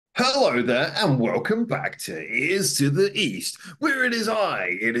Hello there, and welcome back to Ears to the East, where it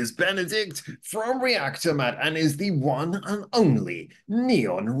is Benedict from Reactor Mat, and is the one and only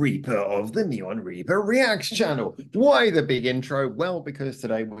Neon Reaper of the Neon Reaper Reacts channel. Why the big intro? Well, because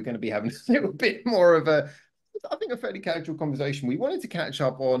today we're going to be having a little bit more of I think, a fairly casual conversation. We wanted to catch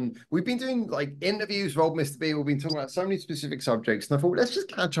up on, we've been doing like interviews with old Mr. B, we've been talking about so many specific subjects, and I thought, let's just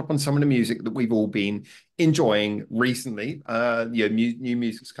catch up on some of the music that we've all been enjoying recently. New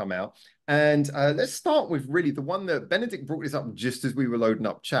music's come out. And let's start with really the one that Benedict brought this up just as we were loading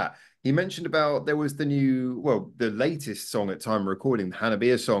up chat. He mentioned about there was the latest song at time of recording, the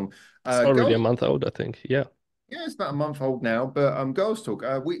HANABIE song. It's already Girls, a month old, I think. Yeah. yeah, it's about a month old now, but Girls Talk.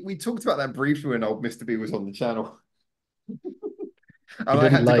 We talked about that briefly when old Mr. B was on the channel. And He I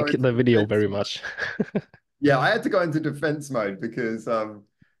didn't had to go like into the video defense very mode. much. Yeah, I had to go into defense mode because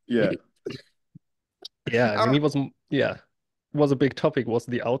yeah. Yeah, I mean, How, yeah, was a big topic, was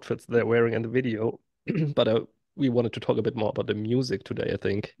the outfits they're wearing in the video. But we wanted to talk a bit more about the music today, I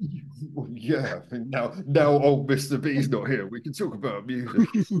think. yeah, now old Mr. B's not here. We can talk about music.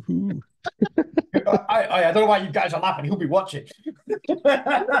 I don't know why you guys are laughing. He'll be watching.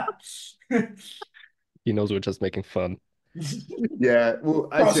 He knows we're just making fun. Yeah, well,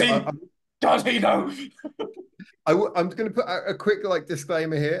 Does actually, he? Does he know? I'm going to put a quick like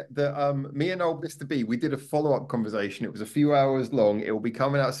disclaimer here that me and old Mr. B, we did a follow-up conversation. It was a few hours long. It will be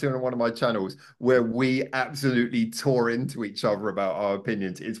coming out soon on one of my channels where we absolutely tore into each other about our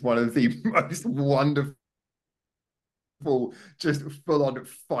opinions. It's one of the most wonderful, just full-on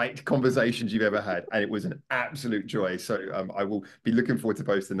fight conversations you've ever had, and it was an absolute joy. So I will be looking forward to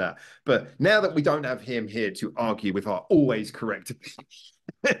posting that. But now that we don't have him here to argue with our always correct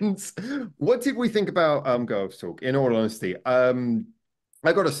opinions, what did we think about Girls Talk? In all honesty, I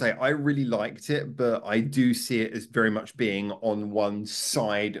got to say, I really liked it, but I do see it as very much being on one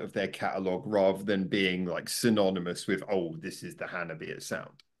side of their catalog rather than being like synonymous with, oh, this is the HANABIE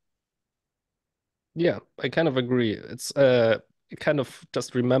sound. Yeah, I kind of agree. It's I kind of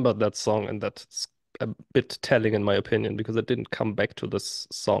just remembered that song, and that's a bit telling in my opinion because I didn't come back to this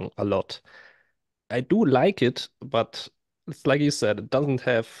song a lot. I do like it, but it's like you said, it doesn't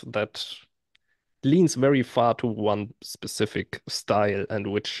have that leans very far to one specific style,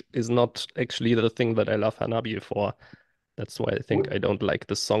 and which is not actually the thing that I love Hanabi for. That's why I think What? I don't like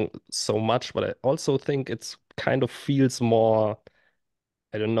the song so much, but I also think it's kind of feels more,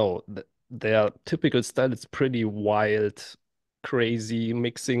 I don't know, their typical style is pretty wild, crazy,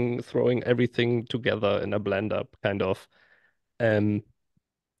 mixing, throwing everything together in a blender, kind of. Um,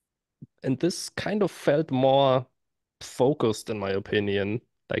 and this kind of felt more focused, in my opinion.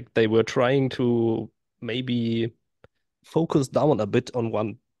 Like they were trying to maybe focus down a bit on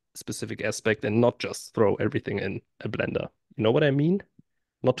one specific aspect and not just throw everything in a blender. You know what I mean?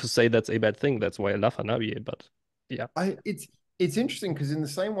 Not to say that's a bad thing. That's why I love Hanabi, but yeah. I it's interesting because in the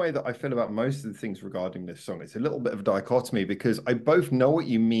same way that I feel about most of the things regarding this song, it's a little bit of a dichotomy because I both know what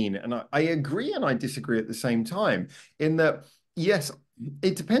you mean and I agree and I disagree at the same time. In that, yes,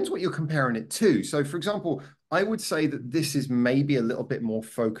 it depends what you're comparing it to. So, for example, I would say that this is maybe a little bit more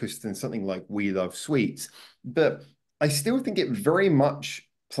focused than something like We Love Sweets, but I still think it very much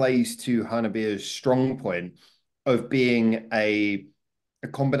plays to Hanabi's strong point of being a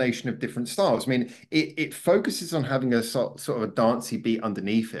combination of different styles. I mean, it focuses on having a sort of a dancey beat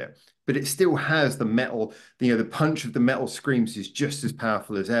underneath it, but it still has the metal, the punch of the metal screams is just as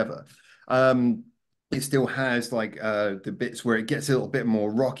powerful as ever. It still has like the bits where it gets a little bit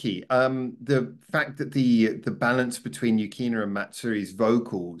more rocky. The fact that the balance between Yukina and Matsui's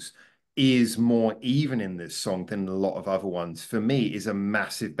vocals is more even in this song than a lot of other ones, for me, is a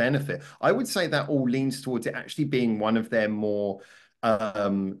massive benefit. I would say that all leans towards it actually being one of their more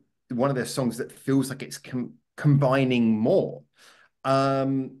one of their songs that feels like it's combining more.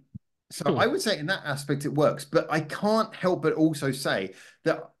 Um, so Hmm. I would say in that aspect it works, but I can't help but also say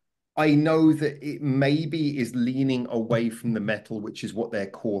that I know that it maybe is leaning away from the metal, which is what their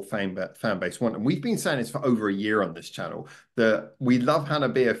core fan base want. And we've been saying this for over a year on this channel that we love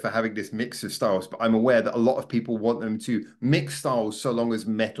Hanabiya for having this mix of styles, but I'm aware that a lot of people want them to mix styles so long as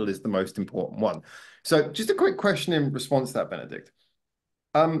metal is the most important one. So just a quick question in response to that, Benedict.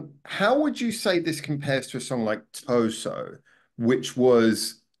 How would you say this compares to a song like Toso, which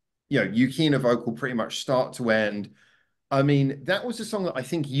was, Yukina vocal pretty much start to end? I mean, that was a song that I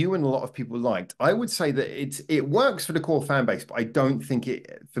think you and a lot of people liked. I would say that it works for the core fan base, but I don't think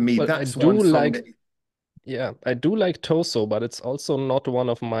for me, Well, that's one song that yeah, I do like Toso, but it's also not one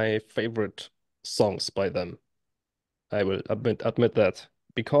of my favorite songs by them. I will admit that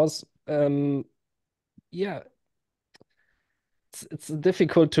because yeah, it's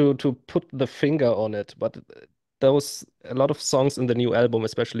difficult to put the finger on it, but those a lot of songs in the new album,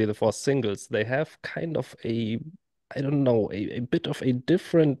 especially the four singles, they have kind of a, I don't know, a bit of a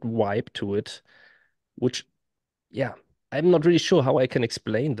different vibe to it, which, yeah, I'm not really sure how I can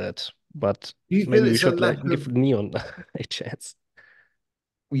explain that, but Do you feel maybe we it's a should lack like of? give Neon a chance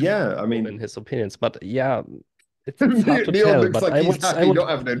Yeah, I in mean, his opinions. But yeah, it's hard to Neil tell. looks But like he's I happy would not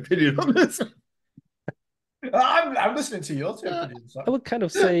having an opinion on this. I'm listening to your two uh, opinions. I would kind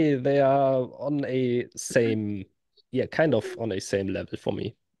of say they are on a same, yeah, kind of on a same level for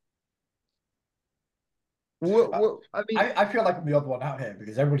me. I mean, I feel like I'm the odd one out here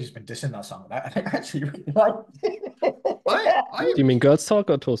because everybody's been dissing that song. I actually really like I, Do you mean Girls Talk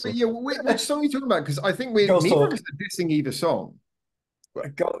or but Toso? yeah, which song are you talking about? Because I think we Girls neither of Talk. us are dissing either song.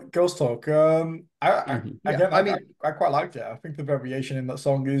 Girls Talk. Yeah, I mean, I quite liked it. I think the variation in that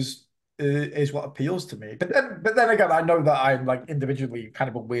song is what appeals to me. But then again, I know that I'm like individually kind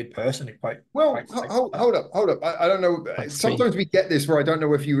of a weird person who well, quite likes that. hold up. I don't know. like me. Sometimes we get this where I don't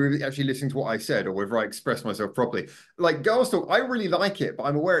know if you were actually listening to what I said or whether I expressed myself properly. Like Girls Talk, I really like it, but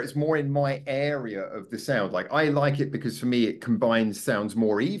I'm aware it's more in my area of the sound. Like I like it because for me it combines sounds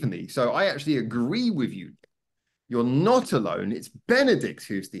more evenly. So I actually agree with you. You're not alone. It's Benedict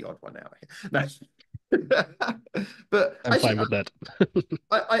who's the odd one out here. But I'm actually, fine with that.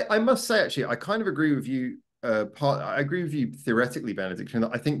 I must say, actually, I kind of agree with you. I agree with you theoretically, Benedict. And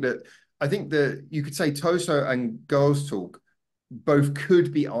I think that you could say Toso and Girls Talk both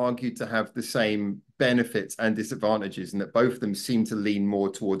could be argued to have the same benefits and disadvantages, and that both of them seem to lean more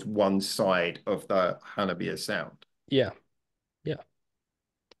towards one side of the Hanabiya sound. Yeah, yeah.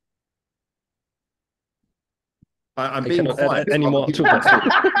 I'm I being cannot quiet add any so other more to people can talk.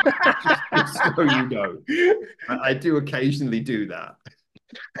 that. Just so you know, I do occasionally do that.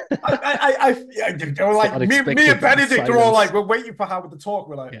 They were The like me and unexpected Benedict are all like silence. we're waiting for Howard to talk.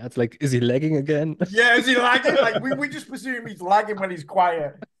 We're like, Yeah, it's like, is he lagging again? yeah, is he lagging? Like we just presume he's lagging when he's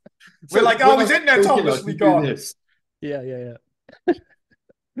quiet. We're So like, oh, when he's I'm in there talking, I toplessly just do gone. this. Yeah, yeah, yeah.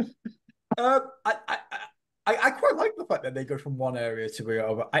 Uh, I, I, I quite like the fact that they go from one area to the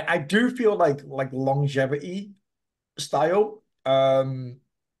other. I do feel like longevity style.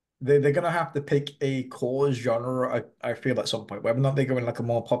 They're gonna have to pick a core genre. I feel at some point, whether or not they go in like a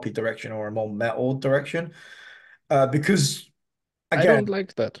more poppy direction or a more metal direction. Because I don't again,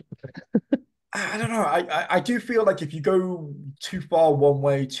 like that. I don't know. I do feel like if you go too far one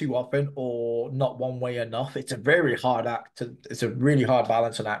way too often or not one way enough, it's a very hard act to, it's a really hard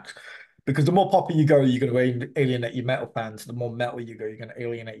balance and act. Because the more poppy you go, you're going to alienate your metal fans. The more metal you go, you're going to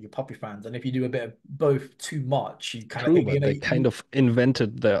alienate your poppy fans. And if you do a bit of both too much, you kind of True, but they alienate kind you. of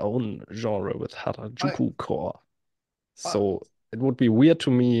invented their own genre with I, Harajuku core. I, So it would be weird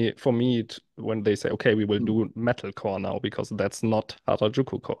to me for me when they say, okay, we will do metalcore now because that's not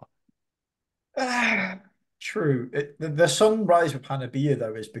Harajuku core. True. The sunrise with Hanabiya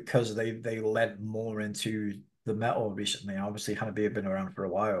though is because they lent more into the metal recently. Obviously, Hanabiya have been around for a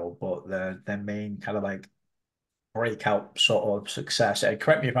while, but their main kind of like breakout sort of success.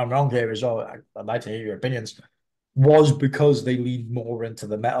 Correct me if I'm wrong here as well. I'd like to hear your opinions. Was because they leaned more into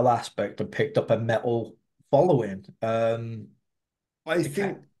the metal aspect and picked up a metal following. I Okay.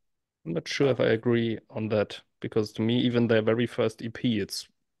 think I'm not sure if I agree on that because to me, even their very first EP, it's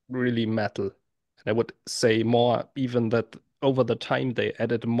really metal. And I would say more even that over the time they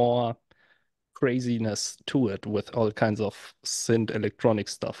added more craziness to it with all kinds of synth electronic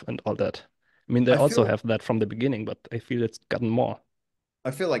stuff and all that. I mean, they I also feel have that from the beginning, but I feel it's gotten more.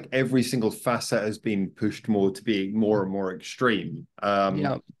 I feel like every single facet has been pushed more to be more and more extreme.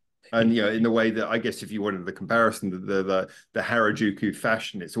 Yeah, And you know, in the way that I guess if you wanted the comparison, the Harajuku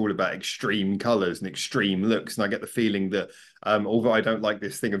fashion, it's all about extreme colors and extreme looks. And I get the feeling that although I don't like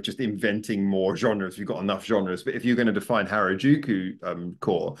this thing of just inventing more genres, we've got enough genres. But if you're going to define Harajuku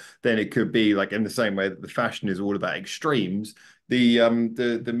core, then it could be like in the same way that the fashion is all about extremes.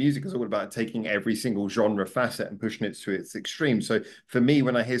 The music is all about taking every single genre facet and pushing it to its extreme. So for me,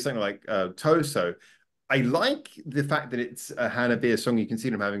 when I hear something like Toso, I like the fact that it's a Hanabiya song. You can see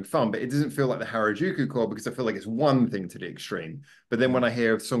them having fun, but it doesn't feel like the Harajuku core because I feel like it's one thing to the extreme. But then when I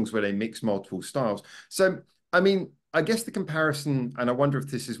hear songs where they mix multiple styles, so I mean, I guess the comparison, and I wonder if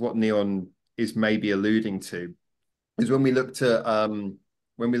this is what Neon is maybe alluding to, is when we looked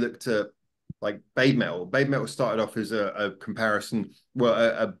at like Babe Metal. Babe Metal started off as a comparison, well,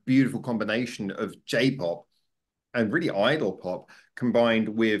 a beautiful combination of J-pop and really idol pop combined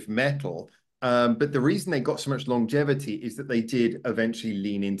with metal. But the reason they got so much longevity is that they did eventually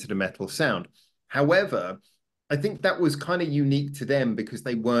lean into the metal sound. However, I think that was kind of unique to them because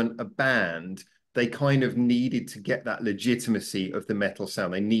they weren't a band they kind of needed to get that legitimacy of the metal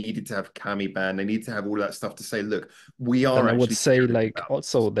sound. They needed to have Kami band. They needed to have all that stuff to say, look, we are Then I would actually say serious like about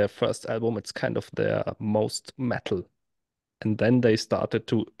also their first album, it's kind of their most metal. And then they started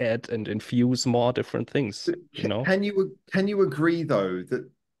to add and infuse more different things, you know? Can you agree though that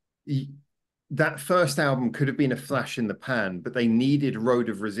that first album could have been a flash in the pan, but they needed Road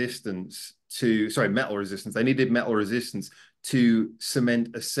of Resistance Metal Resistance. They needed Metal Resistance to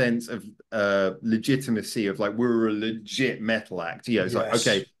cement a sense of legitimacy of like, we're a legit metal act. Yeah, it's like,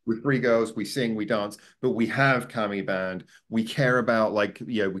 okay, we're three girls, we sing, we dance, but we have Kami band. We care about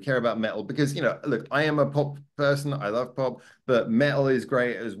we care about metal because, look, I am a pop person. I love pop, but metal is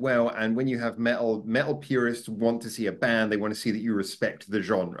great as well. And when you have metal purists want to see a band, they want to see that you respect the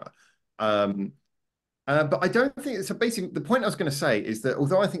genre. But I don't think so. Basically, the point I was going to say is that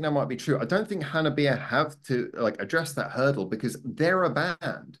although I think that might be true, I don't think HANABIE have to address that hurdle because they're a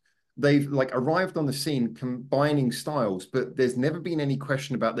band. They've arrived on the scene combining styles, but there's never been any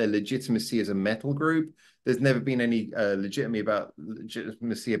question about their legitimacy as a metal group. There's never been any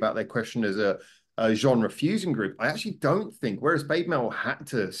legitimacy about their question as a genre fusion group. I actually don't think, whereas BABYMETAL had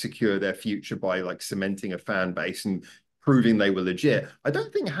to secure their future by cementing a fan base and proving they were legit. I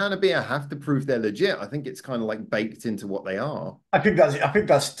don't think HANABIE have to prove they're legit. I think it's kind of baked into what they are. I think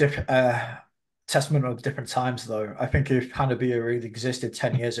that's testament of different times, though. I think if HANABIE really existed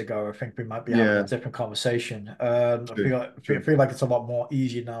 10 years ago, I think we might be having a different conversation. I feel like it's a lot more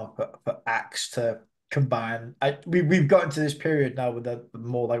easy now for acts to combine. We've gotten to this period now with the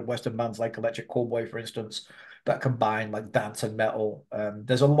more Western bands like Electric Callboy, for instance, that combine dance and metal.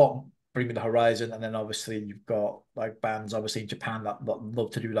 There's a lot bringing the horizon, and then obviously you've got bands obviously in Japan that love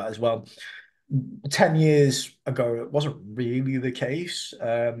to do that as well. 10 years ago it wasn't really the case.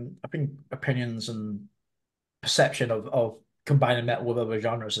 I think opinions and perception of combining metal with other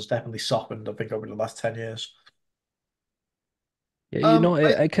genres has definitely softened, I think, over the last 10 years. Yeah,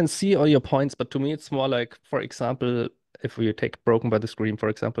 I can see all your points, but to me it's more like, for example, if we take Broken by the Scream, for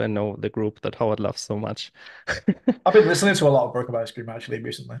example, I know the group that Howard loves so much. I've been listening to a lot of Broken by the Scream actually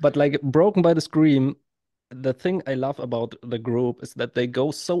recently. But Broken by the Scream, the thing I love about the group is that they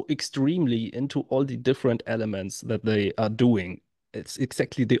go so extremely into all the different elements that they are doing. It's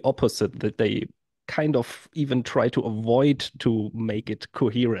exactly the opposite, that they kind of even try to avoid to make it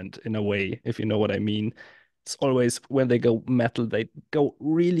coherent in a way, if you know what I mean. It's always when they go metal, they go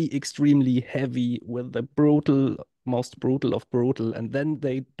really extremely heavy with the most brutal of brutal, and then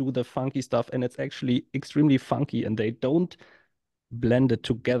they do the funky stuff, and it's actually extremely funky, and they don't blend it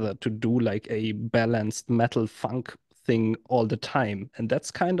together to do a balanced metal funk thing all the time. And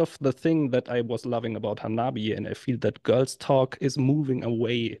that's kind of the thing that I was loving about HANABIE, and I feel that Girls Talk is moving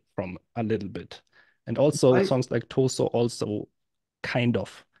away from a little bit. And also songs like Toso also kind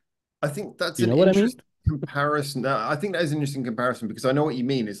of. I think that's an interesting comparison. I think that is an interesting comparison because I know what you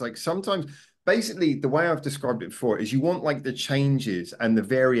mean. It's sometimes, basically, the way I've described it before is you want the changes and the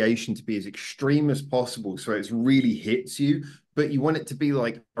variation to be as extreme as possible so it really hits you, but you want it to be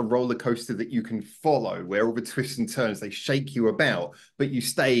like a roller coaster that you can follow, where all the twists and turns, they shake you about, but you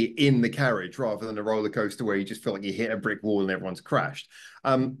stay in the carriage rather than a roller coaster where you just feel like you hit a brick wall and everyone's crashed.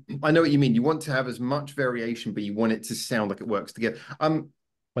 I know what you mean. You want to have as much variation, but you want it to sound like it works together.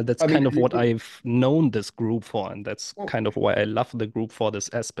 Well, that's kind of what I've known this group for, and that's kind of why I love the group for this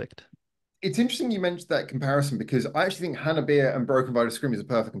aspect. It's interesting you mentioned that comparison because I actually think HANABIE and Broken by the Scream is a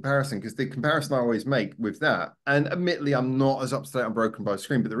perfect comparison because the comparison I always make with that, and admittedly, I'm not as up to date on Broken by the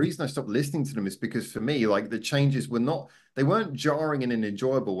Scream, but the reason I stopped listening to them is because for me, the changes they weren't jarring in an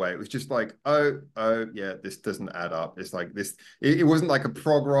enjoyable way. It was just oh yeah, this doesn't add up. It's like this, it wasn't like a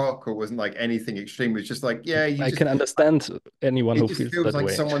prog rock or wasn't like anything extreme. It was just yeah, I can understand anyone who feels that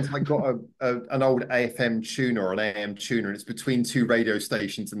way. Someone's got an old AFM tuner or an AM tuner, and it's between two radio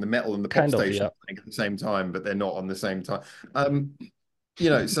stations, and the metal and the pop station at the same time, but they're not on the same time.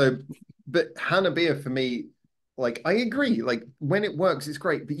 But HANABIE for me, I agree, when it works, it's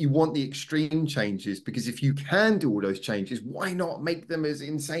great, but you want the extreme changes because if you can do all those changes, why not make them as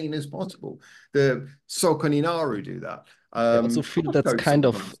insane as possible? The Sokoninaru do that. I also feel that's kind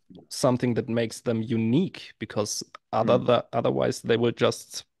of something that makes them unique because otherwise they will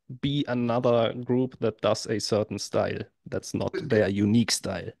just be another group that does a certain style. That's not their unique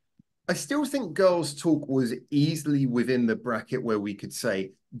style. I still think Girls Talk was easily within the bracket where we could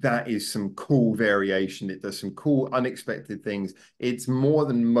say that is some cool variation. It does some cool, unexpected things. It's more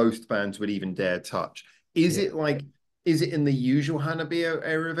than most bands would even dare touch. Is it in the usual HANABIE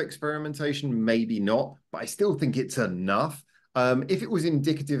area of experimentation? Maybe not, but I still think it's enough. If it was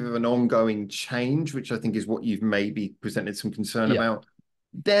indicative of an ongoing change, which I think is what you've maybe presented some concern about,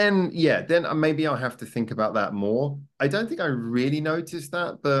 then maybe I'll have to think about that more. I don't think I really noticed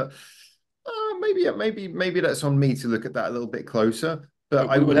that, but maybe that's on me to look at that a little bit closer. But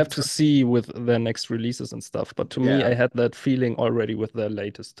I We will would have to see with their next releases and stuff. But to me, I had that feeling already with their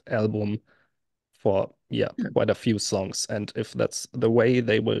latest album for quite a few songs. And if that's the way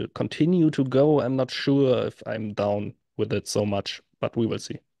they will continue to go, I'm not sure if I'm down with it so much, but we will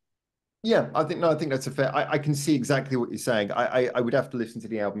see. Yeah, I think that's a fair. I can see exactly what you're saying. I would have to listen to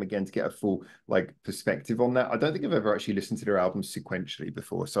the album again to get a full like perspective on that. I don't think I've ever actually listened to their albums sequentially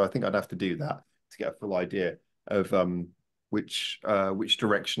before, so I think I'd have to do that to get a full idea of which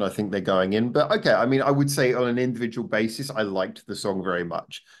direction I think they're going in. But okay, I mean, I would say on an individual basis, I liked the song very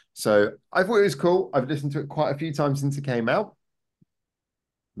much. So I thought it was cool. I've listened to it quite a few times since it came out.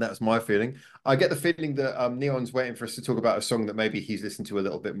 That's my feeling. I get the feeling that Neon's waiting for us to talk about a song that maybe he's listened to a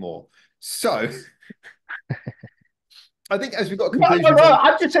little bit more. So I think as we got conclusions, no,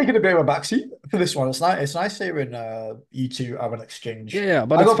 I'm just taking a bit of a backseat for this one. It's nice hearing you two have an exchange. Yeah,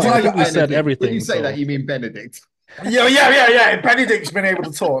 but it's fine. I think we said everything. When you say that, you mean Benedict. Yeah. Benedict's been able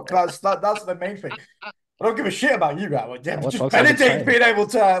to talk. That's the main thing. I don't give a shit about you guys. Yeah, just Benedict being able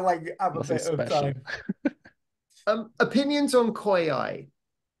to like have a bit of time. Opinions on KOIAI.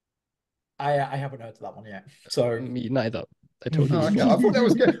 I haven't heard of that one yet. So me neither. I told you. Okay. I thought that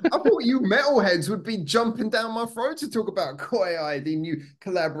was good. I thought you metalheads would be jumping down my throat to talk about KOIAI, the new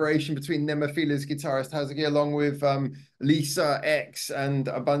collaboration between Nemophila's guitarist HIZAKI along with LiSA X and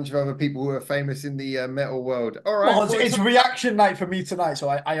a bunch of other people who are famous in the metal world. All right. Well, it's reaction night for me tonight, so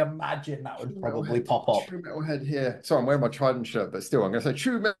I imagine that would probably pop up. True metalhead here. Sorry, I'm wearing my Trident shirt, but still, I'm going to say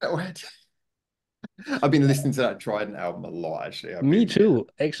true metalhead. I've been listening to that Trident album a lot, actually. Me too.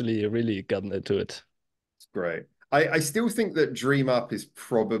 Actually, really gotten into it. It's great. I still think that Dream Up is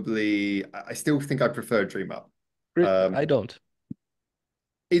probably. I still think I prefer Dream Up. I don't.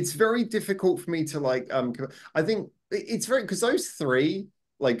 It's very difficult for me to like. I think it's very because those three.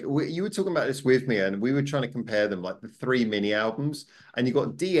 Like you were talking about this with me, and we were trying to compare them, like the three mini albums, and you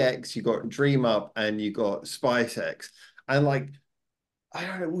got DX, you got Dream Up, and you got Spice X, and like I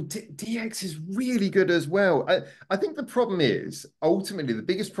don't know. Well, DX is really good as well. I think the problem is ultimately the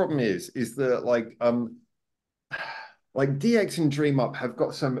biggest problem is that like DX and Dream Up have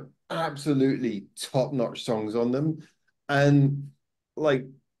got some absolutely top-notch songs on them, and like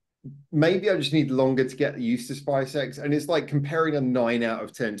maybe I just need longer to get used to Spice X. And it's like comparing a 9 out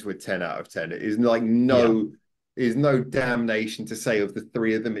of 10 to a 10 out of 10. It is like is no damnation to say of the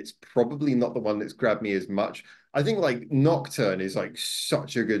three of them, it's probably not the one that's grabbed me as much. I think like Nocturne is like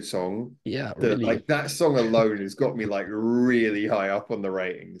such a good song. Yeah, that, really. Like that song alone has got me like really high up on the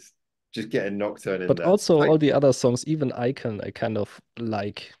ratings. Just getting Nocturne in but there. But also all the other songs, even Icon, I kind of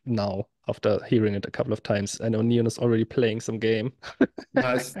like now after hearing it a couple of times. I know Neon is already playing some game.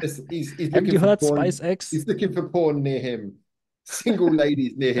 He's Have you heard porn. Spice X? He's looking for porn near him. Single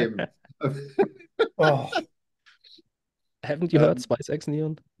ladies near him. Oh. Haven't you heard Spice X,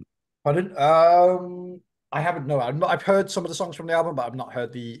 Neon? Pardon? I haven't. No, I've heard some of the songs from the album, but I've not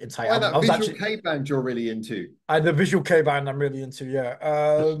heard the entire album. That visual K band you're really into. The visual K band I'm really into. Yeah.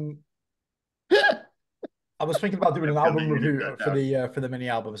 I was thinking about doing an album review for the mini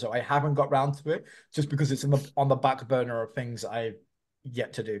album, so I haven't got round to it just because it's on the back burner of things I've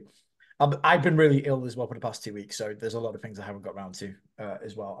yet to do. I've been really ill as well for the past 2 weeks, so there's a lot of things I haven't got round to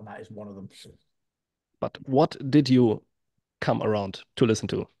as well, and that is one of them. But what did you come around to listen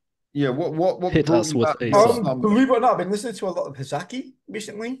to? Yeah, what hit us with a song? Believe it or not, I've been listening to a lot of HIZAKI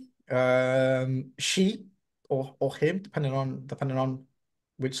recently. She or him, depending on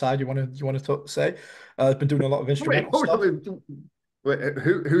which side you want to say. I've been doing a lot of instrumental stuff. Wait,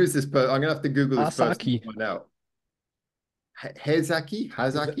 who is this person? I'm gonna have to Google this person to HIZAKI. find out. HIZAKI?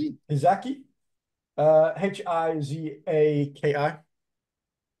 HIZAKI? HIZAKI. HIZAKI.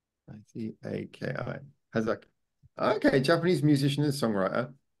 HIZAKI. HIZAKI. Okay, Japanese musician and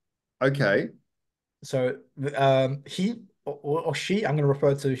songwriter. Okay. So he or she, I'm going to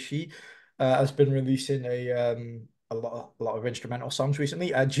refer to she, has been releasing a lot of instrumental songs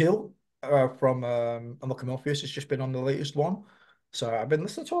recently. Jill from Unlucky Morpheus has just been on the latest one. So I've been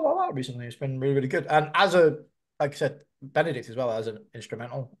listening to a lot of that recently. It's been really, really good. And like I said, Benedict as well as an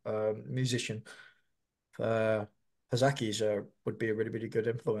instrumental musician. HIZAKI would be a really, really good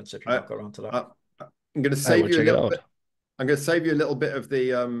influence if you got around to that. I'm going to save you a little bit. I'm going to save you a little bit of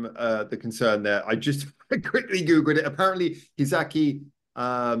the concern there. I just quickly Googled it. Apparently, HIZAKI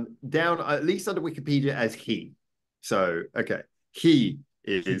down at least under Wikipedia as he. So okay, he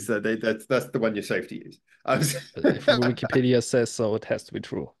is that's the one your safety is. If Wikipedia says so, it has to be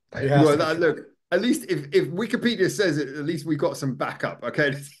true. Well, look, At least if Wikipedia says it, at least we got some backup.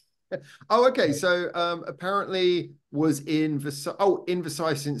 Okay. Oh, okay. So apparently was in Versailles. Oh, in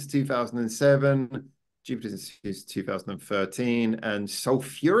Versailles since 2007. Jupiter since 2013, and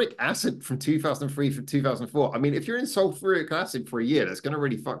sulfuric acid from 2003 to 2004. I mean, if you're in sulfuric acid for a year, that's going to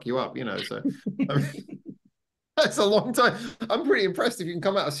really fuck you up, you know. So I mean, that's a long time. I'm pretty impressed if you can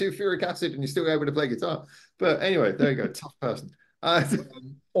come out of sulfuric acid and you're still able to play guitar. But anyway, there you go. Tough person.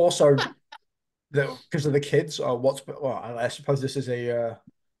 Also, because of the kids, or well, I suppose this is a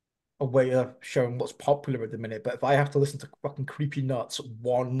way of showing what's popular at the minute. But if I have to listen to fucking Creepy Nuts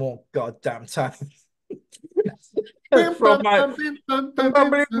one more goddamn time from my Is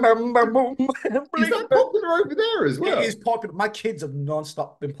that popular over there as well? It is popular. My kids have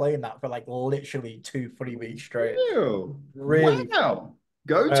non-stop been playing that for like literally 2-3 weeks straight. Ew. Really? Wow.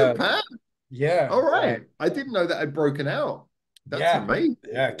 Go Japan. Yeah. All right. I didn't know that had broken out. That's amazing.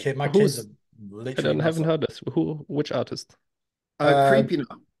 Yeah, my kids are literally. I haven't heard this. Which artist? Creepy Nut.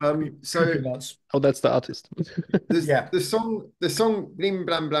 So Creepy Nuts. Oh, that's the artist. the song blim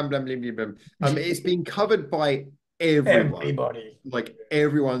blam blam blam blim blim blim. It's been covered by everyone. Everybody. Like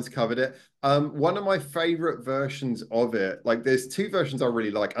everyone's covered it. One of my favorite versions of it, like there's two versions I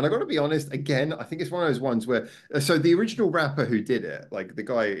really like, and I got to be honest, again, I think it's one of those ones where so the original rapper who did it, like the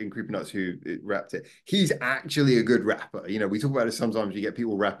guy in Creepy Nuts who rapped it, he's actually a good rapper. You know, we talk about it sometimes. You get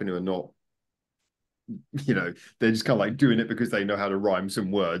people rapping who are not, you know, they're just kind of like doing it because they know how to rhyme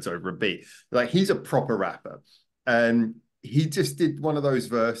some words over a beat. Like he's a proper rapper, and he just did one of those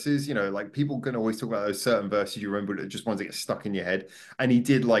verses, you know, like people can always talk about those certain verses you remember that just ones that get stuck in your head. And he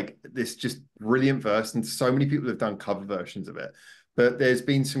did like this just brilliant verse, and so many people have done cover versions of it. But there's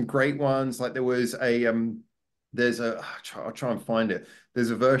been some great ones. Like there was I'll try and find it.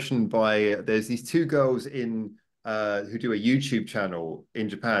 There's a version there's these two girls in who do a YouTube channel in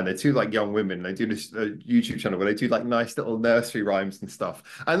Japan. They're two like young women. They do this YouTube channel where they do like nice little nursery rhymes and stuff.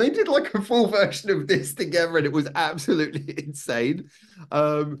 And they did like a full version of this together, and it was absolutely insane.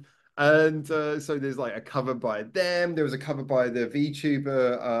 So there's like a cover by them. There was a cover by the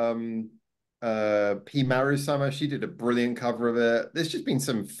VTuber PAMYU. She did a brilliant cover of it. There's just been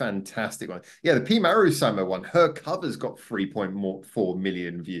some fantastic ones. Yeah, the PAMYU one, her cover's got 3.4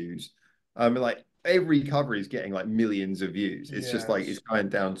 million views. Like every cover is getting like millions of views. It's just like it's going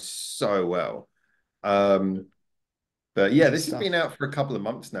down so well. But yeah, this has been out for a couple of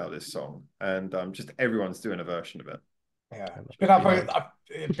months now, this song, and just everyone's doing a version of it. Yeah, it's been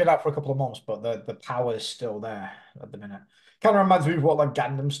out for a couple of months, but the power is still there at the minute. Kind of reminds me of what like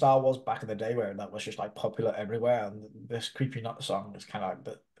Gangnam Style was back in the day, where that was just like popular everywhere. And this Creepy Nut song is kind of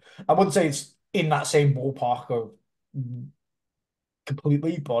like I wouldn't say it's in that same ballpark of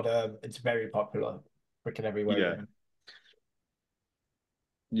completely, but it's very popular freaking everywhere.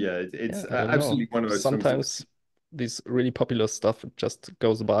 Yeah, it's absolutely one of those. Sometimes these really popular stuff just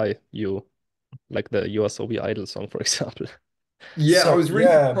goes by you, like the YOASOBI Idol song, for example. Yeah, I was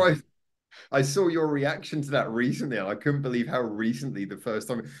really surprised. I saw your reaction to that recently, and I couldn't believe how recently the first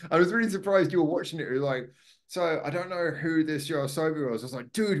time. I was really surprised you were watching it. You were like, so I don't know who this YOASOBI was. I was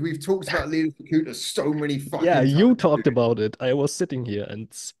like, dude, we've talked about LiSA so many fucking times. You talked about it. I was sitting here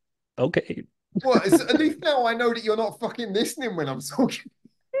and okay. Well, at least now I know that you're not fucking listening when I'm talking.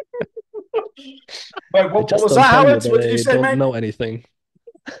 Wait, what was that, Alex? What did you say, mate? I don't know anything.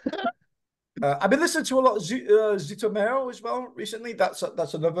 I've been listening to a lot of Zutomero as well recently. That's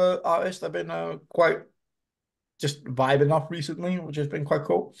another artist I've been quite just vibing off recently, which has been quite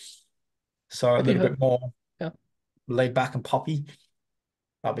cool. So a little bit more laid back and poppy.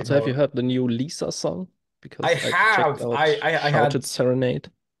 So have you heard the new LiSA song? Because I have. I Shouted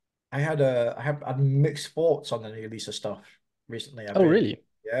Serenade. I had mixed thoughts on the new LiSA stuff recently. Really?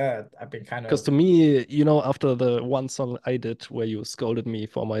 Yeah, I've been kind of. Because to me, you know, after the one song I did where you scolded me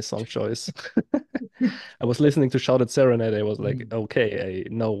for my song choice, I was listening to Shouted Serenade. I was like, okay,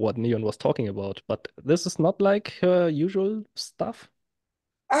 I know what Neon was talking about, but this is not like her usual stuff.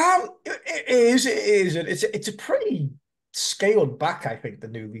 It is. It's a pretty scaled back, I think, the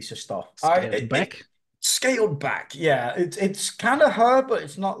new LiSA stuff. Scaled back, yeah. It's kind of her, but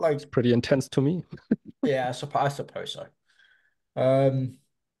it's not like. It's pretty intense to me. Yeah, I suppose so.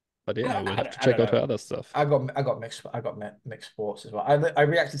 But yeah, I will have to check out her other stuff. I got mixed thoughts as well. I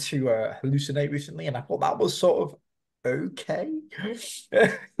reacted to Hallucinate recently, and I thought that was sort of okay.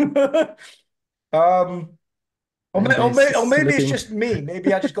 Or maybe it's just me.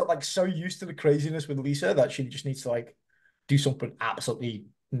 Maybe I just got like so used to the craziness with LiSA that she just needs to like do something absolutely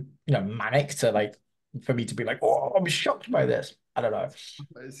manic to like for me to be like, oh, I'm shocked by this. I don't know.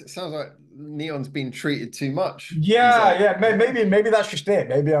 It sounds like Neon's been treated too much. He's Yeah, like, yeah. Maybe that's just it.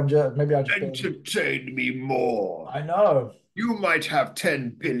 Maybe I just don't. entertain me more. I know. You might have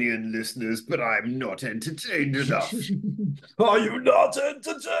 10 billion listeners, but I'm not entertained enough. Are you not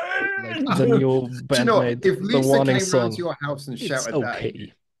Like the entertained? new Do you know what? bandmate, If the Lisa warning came round to song. your house and It's shouted that at okay.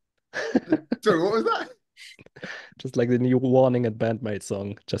 you, sorry, what was that? Just like the new warning and bandmate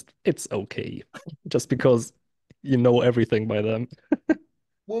song. Just it's okay. Just because you know everything by them.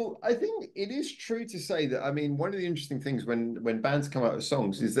 Well, I think it is true to say that. I mean, one of the interesting things when bands come out with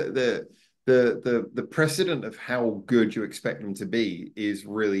songs is that the precedent of how good you expect them to be is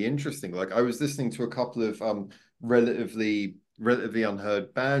really interesting. Like I was listening to a couple of relatively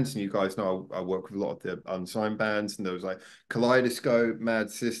unheard bands, and you guys know I work with a lot of the unsigned bands, and there was like Kaleidoscope, Mad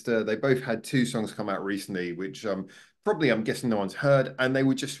Sister. They both had two songs come out recently, which probably I'm guessing no one's heard, and they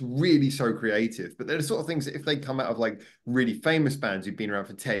were just really so creative. But they're the sort of things that if they come out of like really famous bands who've been around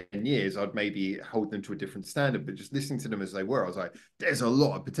for 10 years, I'd maybe hold them to a different standard. But just listening to them as they were, I was like, there's a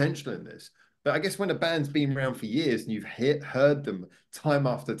lot of potential in this. But I guess when a band's been around for years and you've heard them time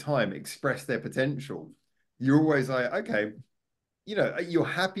after time express their potential, you're always like, okay, you know, you're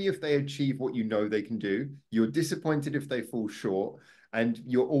happy if they achieve what you know they can do. You're disappointed if they fall short. And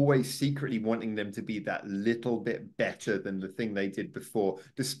you're always secretly wanting them to be that little bit better than the thing they did before,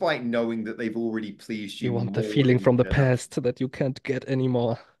 despite knowing that they've already pleased You you want the more feeling than from the enough. past that you can't get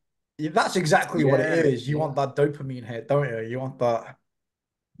anymore. Yeah, that's exactly what it Yeah, is. You yeah. want that dopamine hit, don't you? You want that.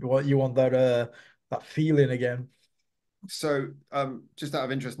 You want that feeling again. So, just out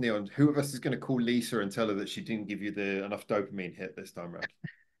of interest, Neon, who of us is going to call Lisa and tell her that she didn't give you the enough dopamine hit this time around?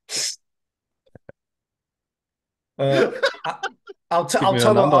 Uh, I, Give me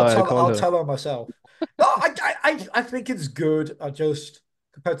your number, I'll call I'll her. tell her myself. No, I think it's good. I just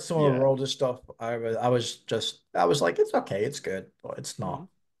compared to some of her Yeah, older stuff, I was like, it's okay, it's good, but it's Hmm. not.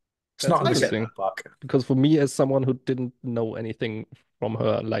 It's That's not gonna set I interesting. that back. Because for me, as someone who didn't know anything from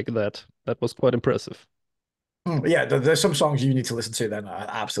her like that, that was quite impressive. Yeah, there's some songs you need to listen to. Then are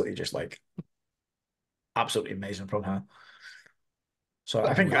absolutely just like absolutely amazing from her. So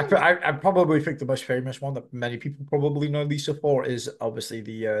I think find I probably think the most famous one that many people probably know Lisa for is obviously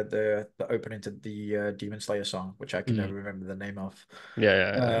the opening to the Demon Slayer song, which I can Mm. never remember the name of. Yeah,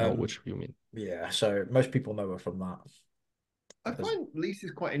 yeah, I know Um, which you mean. yeah, so most people know her from that. I As- find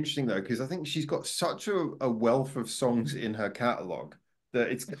Lisa's quite interesting though, because I think she's got such a wealth of songs in her catalog that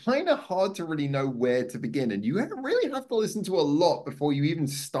it's kind of hard to really know where to begin. And you really have to listen to a lot before you even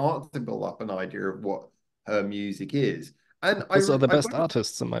start to build up an idea of what her music is. And Those are the I best both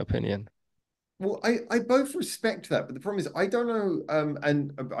artists, in my opinion. well, I both respect that, but the problem is I don't know,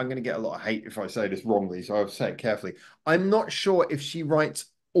 and I'm going to get a lot of hate if I say this wrongly, so I'll say it carefully. I'm not sure if she writes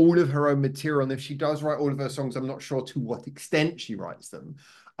all of her own material, and if she does write all of her songs, I'm not sure to what extent she writes them.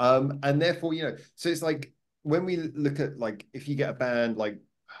 And therefore, you know, so it's like when we look at like if you get a band like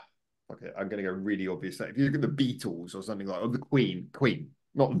okay, I'm going to go really obvious. If you look at the Beatles or something like, or the Queen,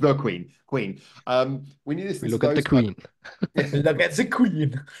 not the Queen. When you We listen to look at the those kind Queen. of Look at the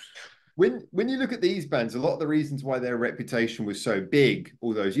Queen. when you look at these bands, a lot of the reasons why their reputation was so big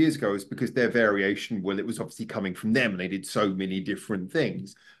all those years ago is because their variation, well, it was obviously coming from them, and they did so many different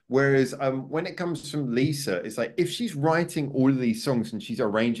things. Whereas when it comes from Lisa, it's like if she's writing all of these songs and she's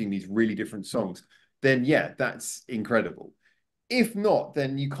arranging these really different songs, then yeah, that's incredible. If not,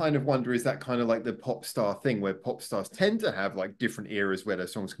 then you kind of wonder, is that kind of like the pop star thing where pop stars tend to have like different eras where their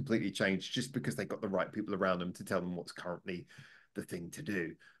songs completely change just because they got the right people around them to tell them what's currently the thing to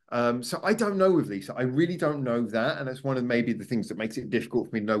do. So I don't know with Lisa. I really don't know that. And that's one of maybe the things that makes it difficult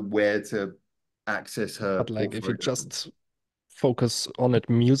for me to know where to access her But like, if you portfolio from. just focus on it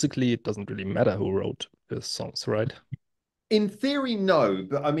musically, it doesn't really matter who wrote the songs, right? In theory, no,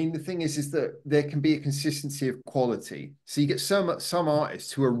 but I mean the thing is that there can be a consistency of quality. So you get some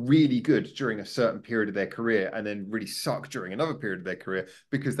artists who are really good during a certain period of their career and then really suck during another period of their career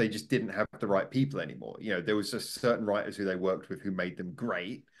because they just didn't have the right people anymore. You know, there was just certain writers who they worked with who made them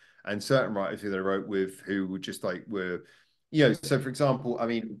great, and certain writers who they wrote with who were just like were, you know. So for example, I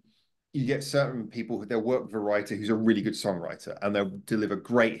mean, you get certain people who they'll work with a writer who's a really good songwriter and they'll deliver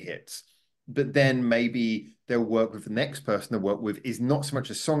great hits, but then maybe they'll work with the next person they'll work with is not so much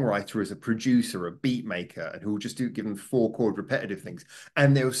a songwriter as a producer, a beat maker, and who will just give them four chord repetitive things.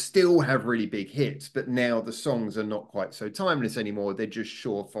 And they'll still have really big hits, but now the songs are not quite so timeless anymore. They're just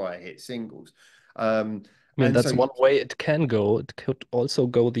surefire hit singles. Um, I mean, and that's so, one way it can go. It could also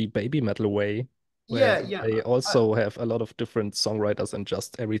go the baby metal way, where yeah, yeah. they also have a lot of different songwriters and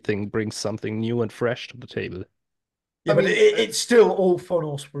just everything brings something new and fresh to the table. Yeah, I but mean, it's still all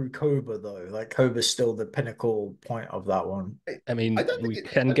funnels through Cobra though. Like Cobra's still the pinnacle point of that one. I mean, don't think we it.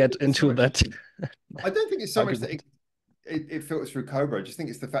 can I don't get think it's so into much. that I don't think it's so much that argument. it filters through Cobra. I just think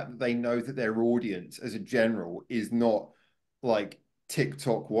it's the fact that they know that their audience, as a general, is not like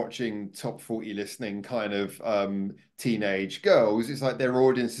TikTok watching top 40 listening kind of teenage girls. It's like their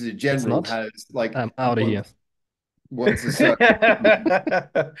audience as a It's general not. has like I'm out of here. wants a certain.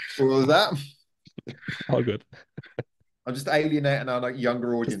 What was that? All good. I'm just alienating our like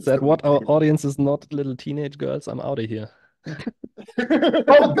younger Just audience said that we what our audience is not little teenage girls. I'm out of here.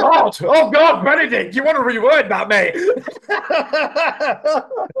 Oh God! Oh God, Benedict, you want to reword that, mate?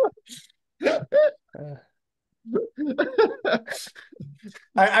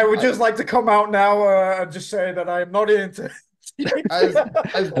 I would just like to come out now and just say that I am not into. as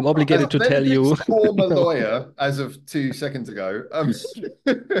I'm obligated to tell you. Benedict's former lawyer, as of 2 seconds ago.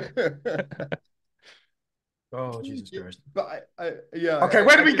 Oh, Jesus Christ. But yeah. Okay,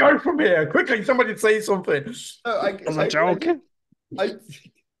 where do we go from here? Quickly, somebody say something. It was a joke.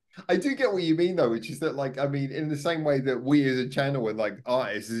 I do get what you mean though, which is that like I mean, in the same way that we as a channel and like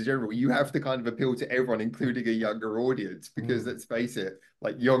artists as a general, you have to kind of appeal to everyone, including a younger audience, because let's face it,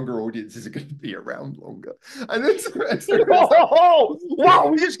 like younger audiences are going to be around longer. And oh, wow,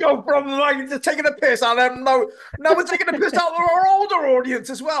 we just go from like taking a piss out of them. No, now we're taking a piss out of our older audience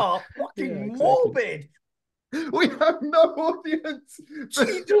as well. Fucking morbid. We have no audience.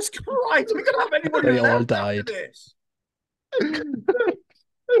 Jesus Christ, we're gonna have anybody They all left died. after this.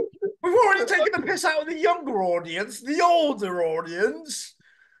 We've already taken the piss out of the younger audience, the older audience.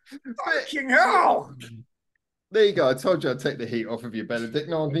 Fucking hell. There you go. I told you I'd take the heat off of you, Benedict.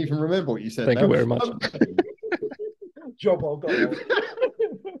 No one can even remember what you said. Thank you very much. Job well done.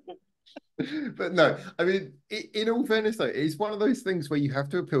 But no, I mean, in all fairness, though, it's one of those things where you have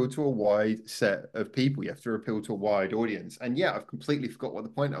to appeal to a wide set of people. You have to appeal to a wide audience. And yeah, I've completely forgot what the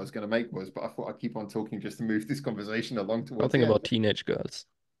point I was going to make was, but I thought I'd keep on talking just to move this conversation along towards Something about teenage girls.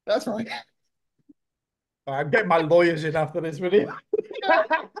 That's right. I'm getting my lawyers in after this video.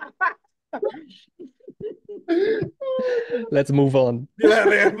 Let's move on.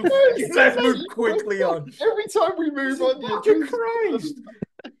 Yeah, let's move quickly on. Every time we move on, fucking Christ.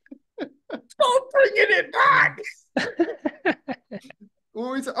 Stop bringing it back.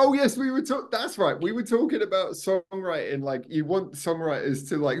 Oh yes, we were talking. That's right. We were talking about songwriting. Like you want songwriters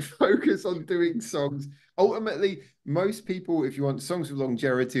to like focus on doing songs. Ultimately, most people, if you want songs with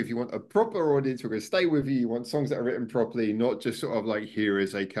longevity, if you want a proper audience who are going to stay with you, you want songs that are written properly, not just sort of like here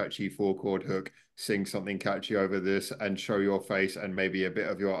is a catchy 4-chord hook, sing something catchy over this, and show your face and maybe a bit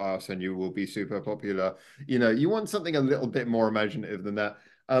of your ass, and you will be super popular. You know, you want something a little bit more imaginative than that.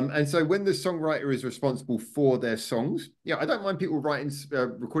 And so when the songwriter is responsible for their songs, yeah, I don't mind people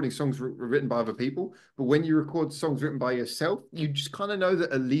recording songs written by other people, but when you record songs written by yourself, you just kind of know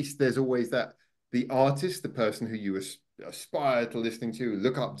that at least there's always that the artist, the person who you aspire to listening to,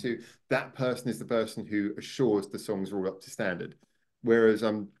 look up to, that person is the person who assures the songs are all up to standard. Whereas,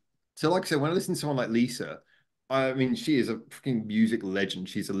 so like I said, when I listen to someone like LiSA, I mean, she is a freaking music legend.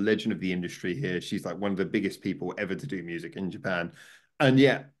 She's a legend of the industry here. She's like one of the biggest people ever to do music in Japan. And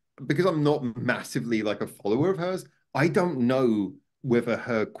yet, because I'm not massively like a follower of hers, I don't know whether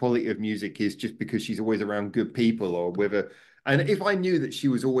her quality of music is just because she's always around good people or whether. And if I knew that she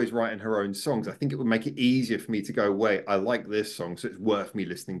was always writing her own songs, I think it would make it easier for me to go, wait, I like this song, so it's worth me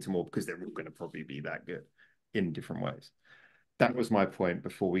listening to more because they're all going to probably be that good in different ways. That was my point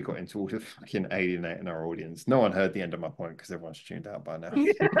before we got into all the fucking alienating our audience. No one heard the end of my point because everyone's tuned out by now.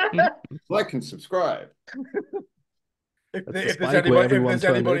 Like and subscribe. If there's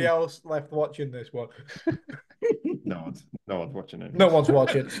anybody else left watching this one. No one's watching it. No one's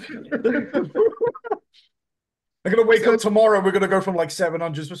watching. I'm gonna wake up tomorrow. We're gonna go from like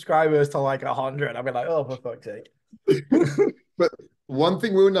 700 subscribers to like 100. I'll be like, oh, for fuck's sake. But one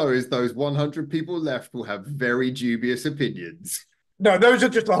thing we'll know is those 100 people left will have very dubious opinions. No, those are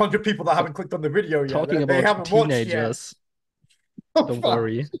just 100 people that haven't clicked on the video yet. Talking about teenagers. Don't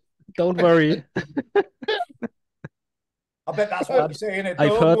worry. Don't worry. I bet that's what you're saying.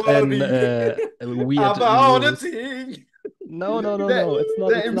 I've heard a weird news. No. It's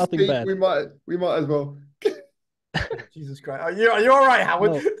not. It's nothing bad. We might as well. Jesus Christ. Are you all right,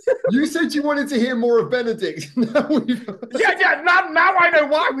 Howard? No. You said you wanted to hear more of Benedict. Now now I know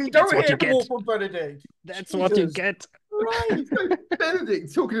why we don't hear more from Benedict. That's what you get. Right.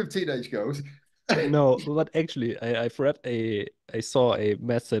 Benedict, talking of teenage girls. No, but actually, I saw a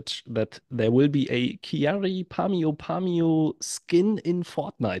message that there will be a KYARY PAMYU skin in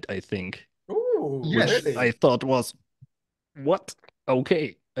Fortnite, I think. Ooh, which really? I thought was, what?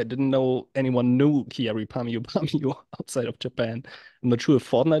 Okay. I didn't know anyone knew KYARY, PAMYU outside of Japan. I'm not sure if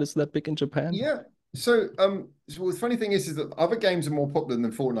Fortnite is that big in Japan. Yeah. So the funny thing is that other games are more popular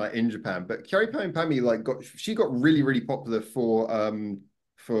than Fortnite in Japan, but KYARY Pami like got really, really popular for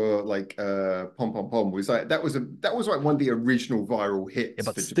like Pom Pom Pom. Was like that was like one of the original viral Yeah, hits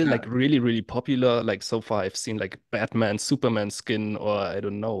but for still like Japan. really, really popular. Like so far I've seen like Batman, Superman skin, or I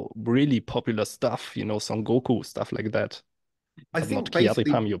don't know, really popular stuff, you know, Son Goku, stuff like that. I But not think KYARY,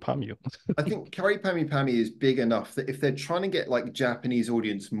 basically PAMYU. I think Carry Pammy Pammy is big enough that if they're trying to get like Japanese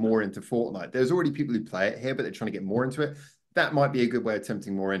audience more into Fortnite, there's already people who play it here, but they're trying to get more into it. That might be a good way of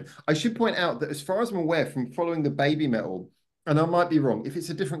tempting more in. I should point out that as far as I'm aware from following the Baby Metal, and I might be wrong, if it's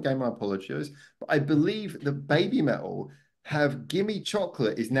a different game, I apologize, but I believe the Baby Metal have Gimme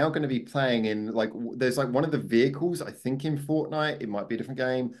Chocolate is now going to be playing in like there's like one of the vehicles, I think in Fortnite, it might be a different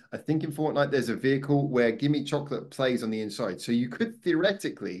game. I think in Fortnite there's a vehicle where Gimme Chocolate plays on the inside. So you could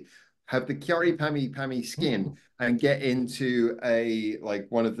theoretically have the KYARY Pammy Pammy skin and get into a like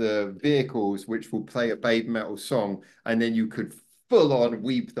one of the vehicles which will play a Baby Metal song, and then you could full on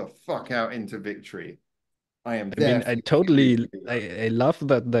weep the fuck out into victory. I am I there mean, for you. I love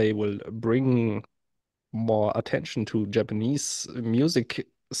that they will bring more attention to Japanese music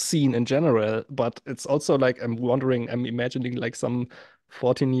scene in general, but it's also like I'm imagining like some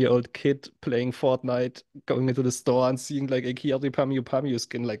 14-year-old kid playing Fortnite, going into the store and seeing like a KYARY, PAMYU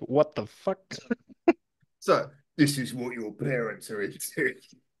skin, like what the fuck? So this is what your parents are into.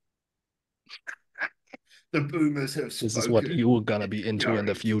 The boomers have This is what spoken. you're gonna be into in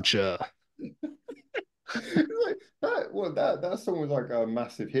the KYARY. future. Like that song was like a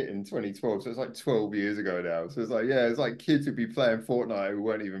massive hit in 2012. So it's like 12 years ago now. So it's like, yeah, it's like kids would be playing Fortnite who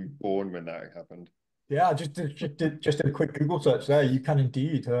weren't even born when that happened. Yeah, I just did a quick Google search there. You can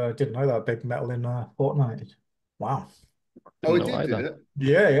indeed. Didn't know that big metal in Fortnite. Wow. Oh, Didn't it know did either. it?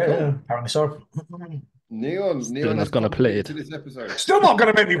 Yeah. Cool. Apparently so. Still Neon not has gonna play contributed it. to this episode. Still not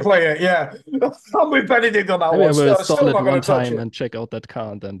going to make me play it. Yeah, I'm with Benedict on that Maybe I one. will install Still it not going one to touch time it. and check out that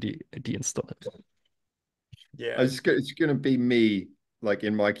car and then deinstall it. Yeah. It's gonna be me like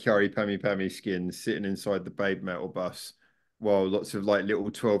in my KYARY Pammy Pammy skin sitting inside the Babe Metal bus while lots of like little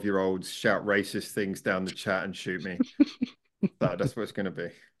 12-year-olds shout racist things down the chat and shoot me. That's what it's gonna be.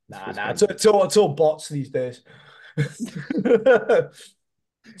 That's what it's Nah. gonna be. It's all bots these days.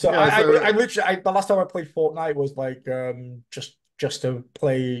 So Yeah, so I literally the last time I played Fortnite was like just to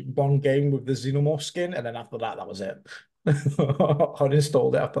play one game with the Xenomorph skin, and then after that, that was it.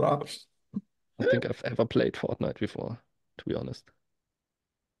 Uninstalled it after that. I don't think I've ever played Fortnite before, to be honest.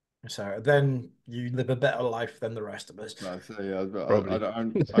 So then you live a better life than the rest of us. no, so yeah, but Probably. I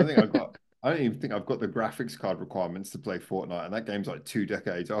don't even think I've got the graphics card requirements to play Fortnite, and that game's like 2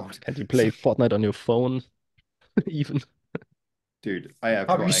 decades old. Can't you So, play Fortnite on your phone even? dude, I have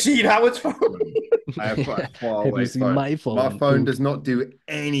Have you got seen how it's a phone. I have got a Have you faraway seen phone. my My phone, phone dude? does not do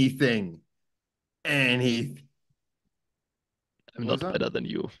anything. Anything. I'm What was not that? better than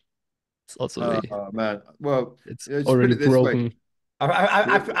you. It's also a, Oh man. Well, it's let's put already it this way. broken.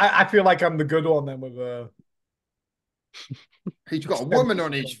 I feel like I'm the good one then with He's got a woman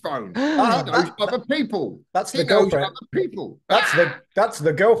on his phone. He ah knows other people. that's He the knows girlfriend. other people. That's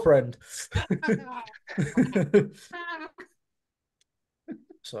the girlfriend.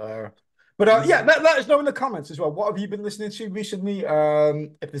 So, but yeah, let us know in the comments as well. What have you been listening to recently?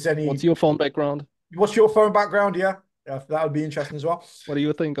 If there's What's any, your phone background? what's your phone background? Yeah, that would be interesting as well. What do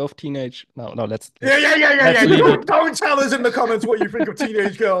you think of teenage? No, Yeah. let's leave it. Don't tell us in the comments what you think of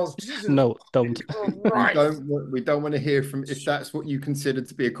teenage girls. Jesus. No, don't. Right. We don't want to hear from if that's what you consider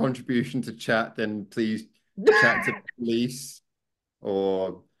to be a contribution to chat, then please chat to police or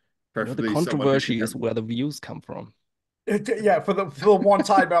You know, the preferably someone who can controversy is have where the views come from. Yeah, for the one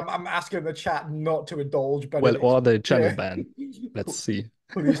time I'm asking the chat not to indulge Well, Benedict. or the channel Yeah. ban. Let's see.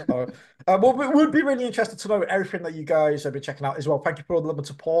 Please don't. Well, we'd be really interested to know everything that you guys have been checking out as well. Thank you for all the love and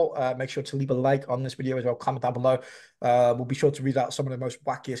support. Make sure to leave a like on this video as well. Comment down below. We'll be sure to read out some of the most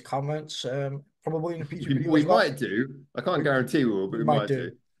wackiest comments, probably in a future video we as well. might do. I can't guarantee we will, but we might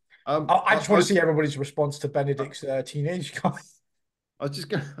do. I just want to see everybody's response to Benedict's teenage comment. I was just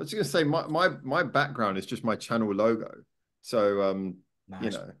gonna say my background is just my channel logo. So Nice. you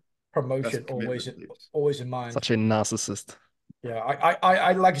know, Promotion always in mind. Such a narcissist. Yeah,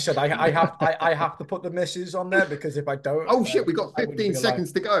 I like I said, I have to put the misses on there because if I don't, oh shit, we got 15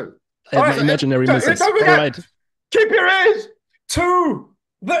 seconds to go. I have my imaginary misses. Don't forget, All right. keep your ears to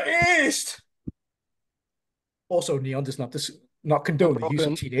the east. Also, Neon does not condone the use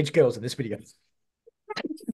of teenage girls in this video.